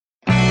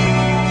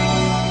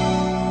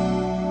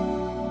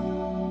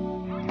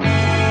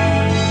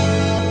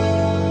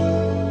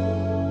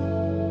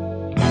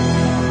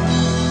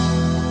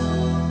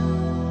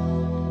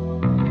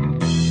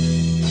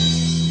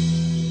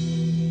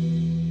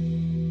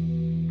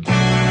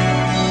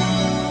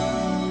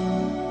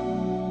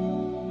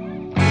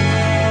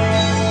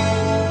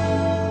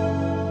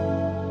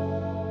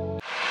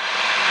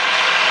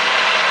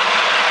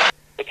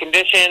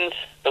conditions,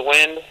 the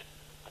wind,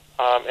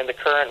 and the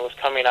current was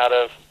coming out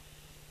of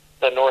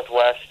the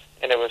northwest,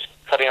 and it was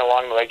cutting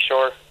along the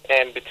lakeshore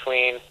and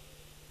between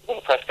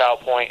Little Presque Isle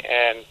Point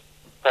and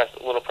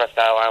Little Presque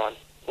Isle Island.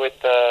 With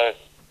the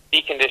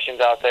sea conditions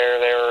out there,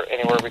 they were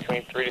anywhere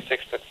between 3 to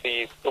 6 foot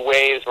seas. The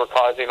waves were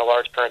causing a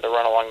large current to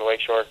run along the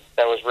lakeshore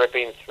that was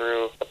ripping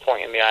through the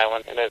point in the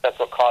island, and that's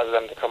what caused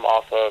them to come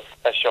off of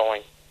a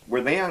shoaling.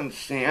 Were they on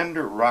sand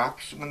or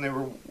rocks when they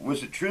were,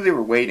 was it true they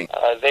were waiting?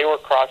 They were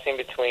crossing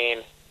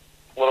between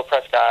Little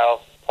Presque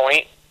Isle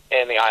Point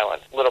and the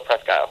island, Little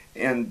Presque Isle.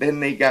 And then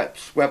they got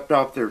swept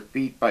off their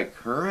feet by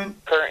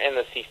current? Current in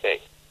the sea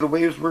state. The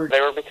waves were...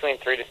 They were between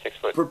 3 to 6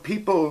 foot. For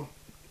people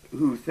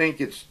who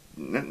think it's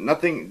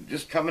nothing,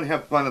 just come and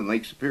have fun in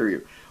Lake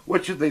Superior,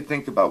 what should they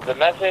think about? The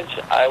message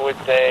I would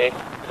say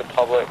to the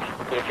public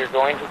is if you're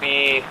going to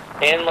be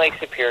in Lake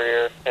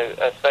Superior,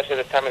 especially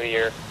this time of the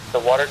year, the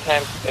water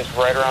temp is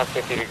right around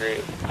 50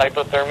 degrees.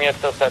 Hypothermia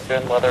still sets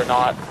in whether or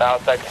not the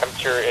outside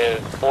temperature is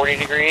 40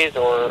 degrees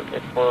or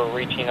if we're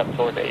reaching up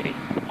towards 80.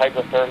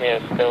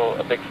 Hypothermia is still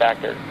a big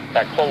factor.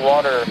 That cold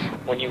water,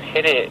 when you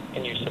hit it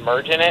and you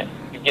submerge in it,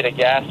 you get a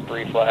gasp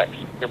reflex.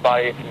 Your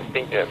body is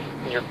instinctive.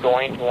 Your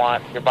body's going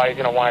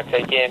to want to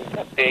take in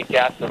a big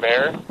gasp of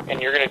air,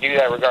 and you're going to do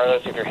that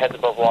regardless if your head's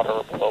above water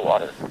or below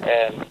water.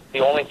 And the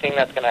only thing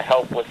that's going to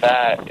help with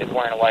that is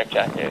wearing a life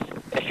jacket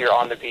if you're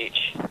on the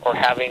beach or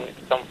having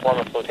some form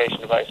of flotation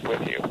device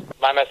with you.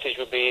 My message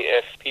would be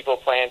if people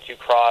plan to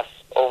cross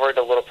over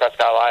to Little Presque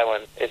Isle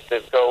Island is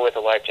to go with a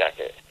life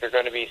jacket. If you're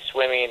going to be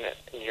swimming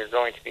and you're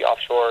going to be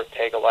offshore,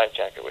 take a life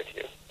jacket with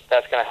you.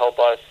 That's going to help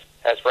us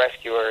as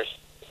rescuers.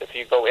 If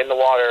you go in the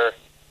water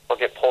or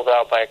get pulled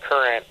out by a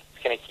current,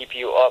 it's going to keep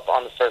you up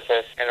on the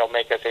surface and it'll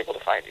make us able to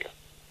find you.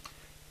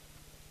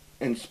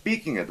 And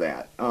speaking of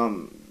that,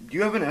 do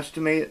you have an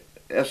estimate,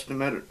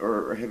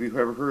 or have you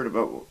ever heard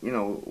about,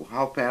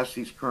 how fast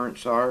these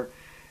currents are?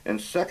 And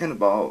second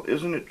of all,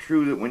 isn't it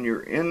true that when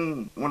you're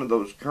in one of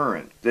those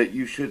currents that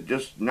you should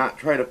just not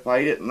try to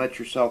fight it and let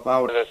yourself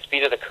out? The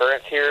speed of the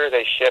currents here,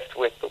 they shift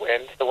with the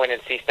wind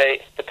and sea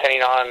state.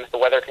 Depending on the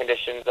weather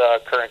conditions,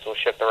 currents will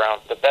shift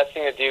around. The best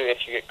thing to do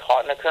if you get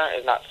caught in a current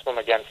is not swim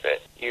against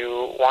it.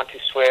 You want to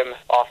swim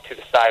off to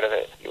the side of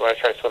it. You want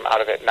to try to swim out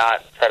of it,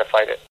 not try to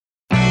fight it.